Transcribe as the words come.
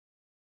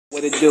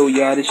What it do,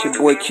 y'all? This your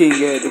boy King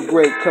at the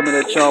Great coming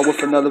at y'all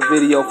with another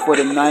video for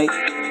the night.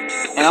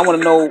 And I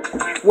want to know,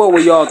 what were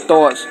y'all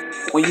thoughts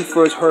when you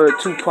first heard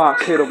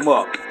Tupac hit 'em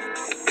up?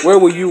 Where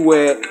were you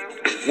at?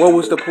 What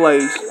was the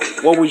place?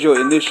 What was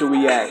your initial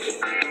reaction?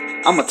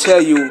 I'm going to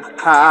tell you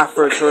how I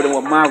first heard and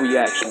what my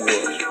reaction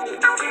was.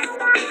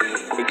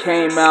 It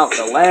came out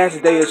the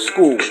last day of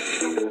school.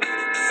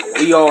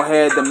 We all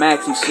had the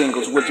maxi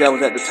singles, which that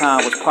was at the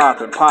time was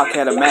popping. Pac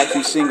had a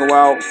maxi single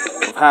out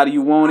of How Do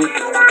You Want It?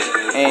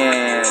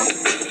 And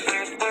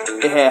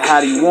it had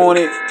How Do You Want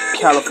It,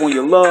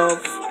 California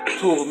Love,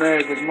 two of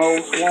America's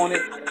Most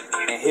Wanted,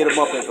 and Hit 'Em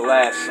Up as the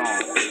last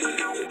song.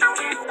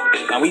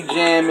 Now we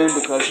jamming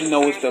because you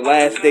know it's the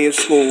last day of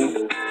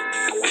school.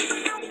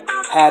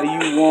 How Do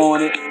You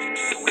Want It?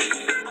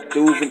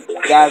 Dudes and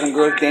guys and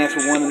girls dance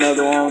with one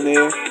another on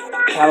there.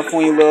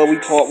 California Love,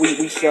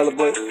 we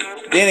celebrate.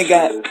 Then it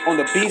got on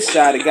the B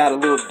side, it got a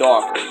little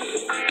darker.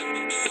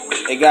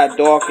 It got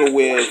darker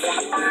with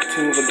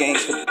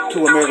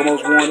two America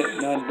Most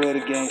Wanted, Nothing But a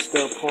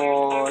Gangsta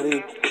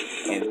Party.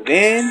 And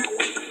then,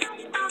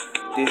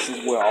 this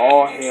is where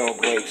all hell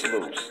breaks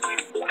loose.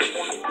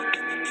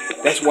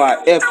 That's why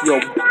F yo,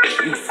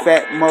 you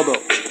fat mother.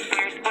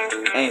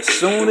 And as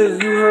soon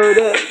as you heard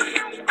that,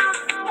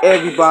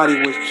 everybody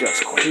was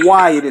just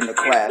quiet in the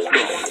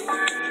classroom.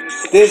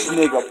 This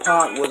nigga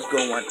Pac was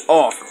going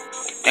off.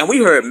 And we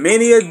heard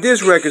many of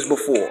diss records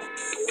before.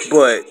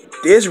 But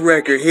this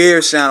record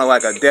here sounded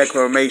like a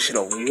declaration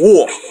of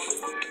war.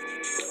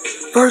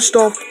 First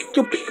off,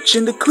 your bitch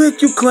in the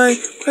clique you claim.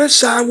 That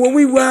side where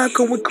we ride,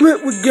 cause we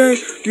clip with game.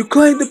 You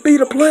claim to be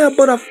the player,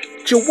 but I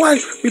f***ed your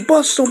wife. We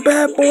bust some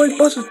bad boys,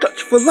 bustin'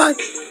 touch for life.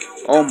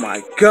 Oh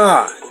my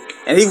God.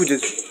 And he was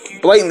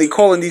just blatantly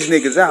calling these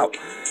niggas out.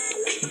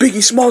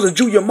 Biggie Smalls and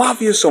Junior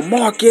Mafia, some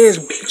mark-ass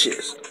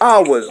bitches. I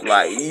was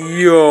like,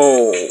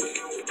 yo.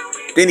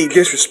 Then he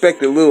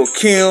disrespected Lil'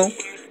 Kim.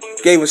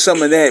 Gave her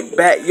some of that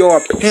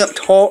backyard pimp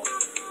talk.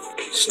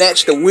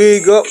 Snatched the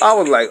wig up. I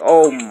was like,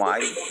 oh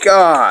my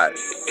God.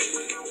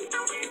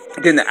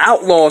 Then the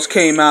Outlaws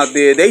came out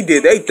there. They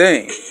did their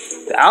thing.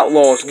 The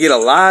Outlaws get a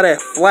lot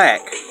of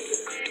flack.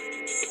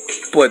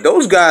 But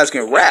those guys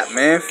can rap,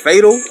 man.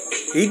 Fatal,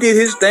 he did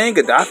his thing.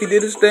 Gaddafi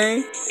did his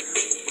thing.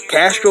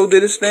 Castro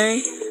did his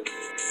thing.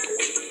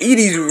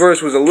 Edie's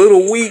verse was a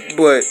little weak,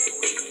 but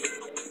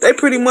they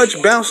pretty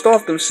much bounced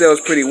off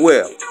themselves pretty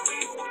well.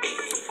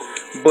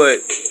 But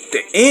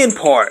the end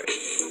part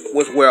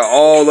was where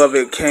all of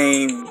it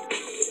came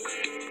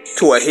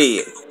to a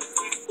head.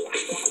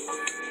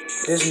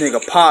 This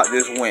nigga Pac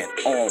just went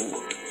on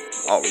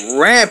a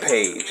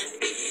rampage.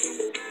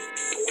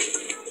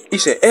 He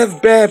said,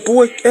 F Bad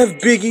Boy, F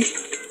Biggie.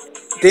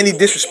 Then he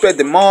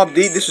disrespected Mobb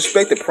Deep,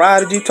 disrespected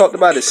Prodigy, talked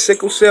about his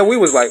sickle cell. We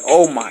was like,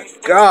 oh my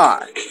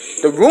God.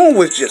 The room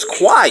was just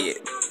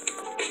quiet.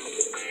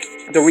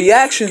 The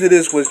reaction to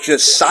this was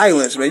just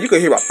silence, man. You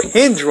could hear a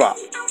pin drop.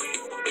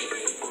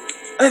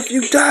 If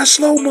you die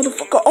slow,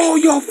 motherfucker, all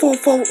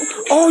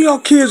y'all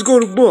kids go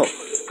to book.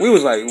 We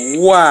was like,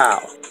 wow.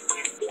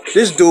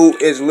 This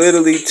dude is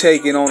literally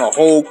taking on a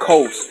whole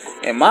coast.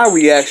 And my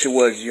reaction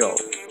was, yo,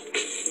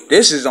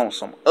 this is on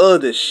some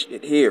other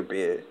shit here,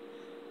 man.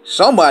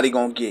 Somebody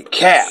gonna get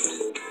capped.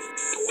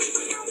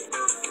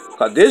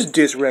 Cause this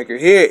diss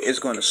record here is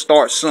gonna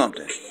start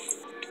something.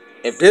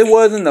 If this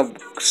wasn't the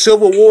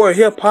Civil War of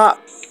hip hop,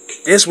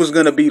 this was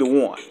gonna be the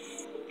one.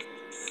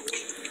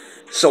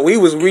 So we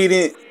was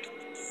reading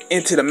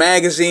into the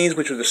magazines,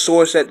 which was the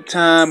source at the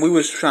time. We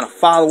was trying to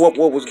follow up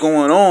what was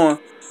going on.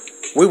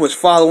 We was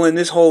following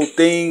this whole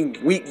thing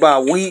week by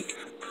week.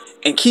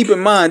 And keep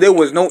in mind, there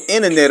was no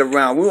internet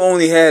around. We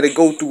only had to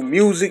go through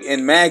music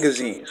and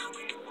magazines.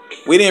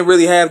 We didn't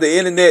really have the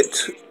internet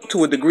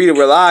to a degree to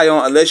rely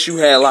on unless you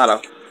had a lot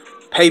of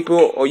paper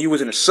or you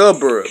was in the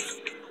suburbs.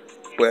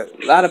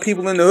 But a lot of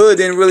people in the hood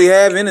didn't really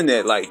have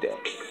internet like that.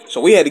 So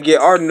we had to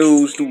get our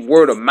news through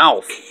word of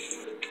mouth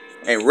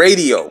and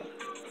radio.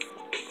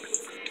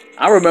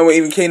 I remember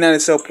even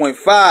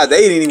K97.5,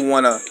 they didn't even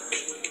want to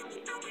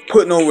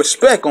put no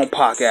respect on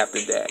Pac after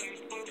that.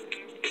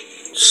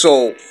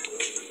 So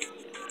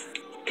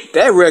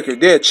that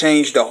record there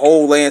changed the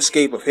whole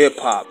landscape of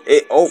hip-hop.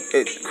 It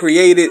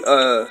created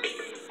a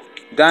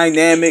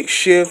dynamic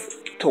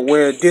shift to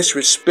where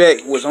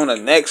disrespect was on the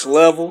next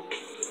level.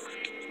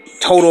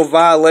 Total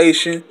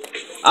violation.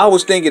 I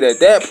was thinking at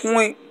that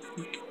point,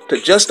 to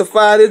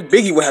justify this,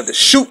 Biggie would have to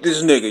shoot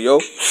this nigga, yo.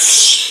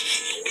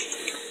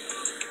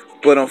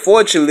 But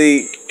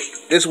unfortunately,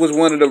 this was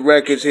one of the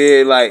records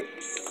here, like,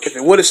 if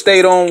it would have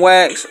stayed on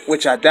wax,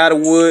 which I doubt it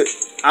would,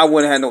 I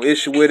wouldn't have no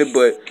issue with it,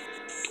 but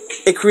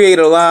it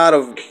created a lot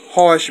of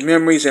harsh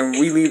memories and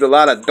relived a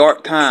lot of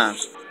dark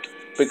times.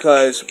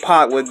 Because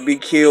Pac would be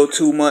killed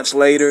 2 months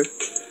later,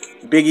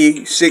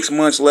 Biggie 6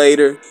 months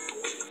later.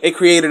 It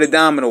created a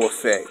domino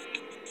effect.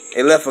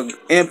 It left an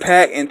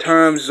impact in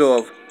terms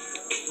of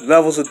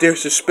levels of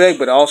disrespect,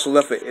 but it also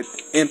left an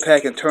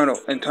impact in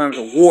terms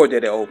of war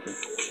that it opened.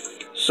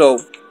 So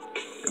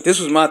this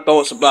was my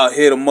thoughts about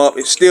Hit 'Em Up.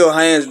 It's still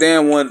hands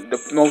down one of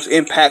the most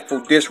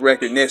impactful diss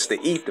record next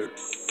to Ether.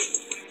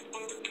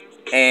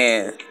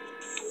 And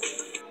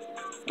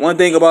one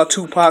thing about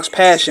Tupac's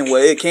passion,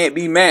 well, it can't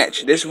be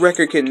matched. This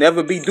record can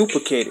never be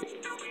duplicated.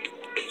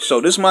 So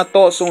this is my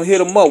thoughts on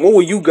Hit 'Em Up. What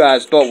were you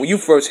guys thought when you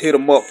first hit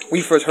him up?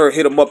 We first heard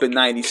Hit 'Em Up in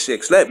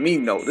 '96. Let me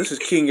know. This is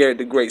King Eric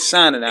the Great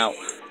signing out.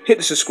 Hit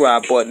the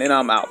subscribe button and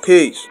I'm out.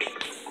 Peace.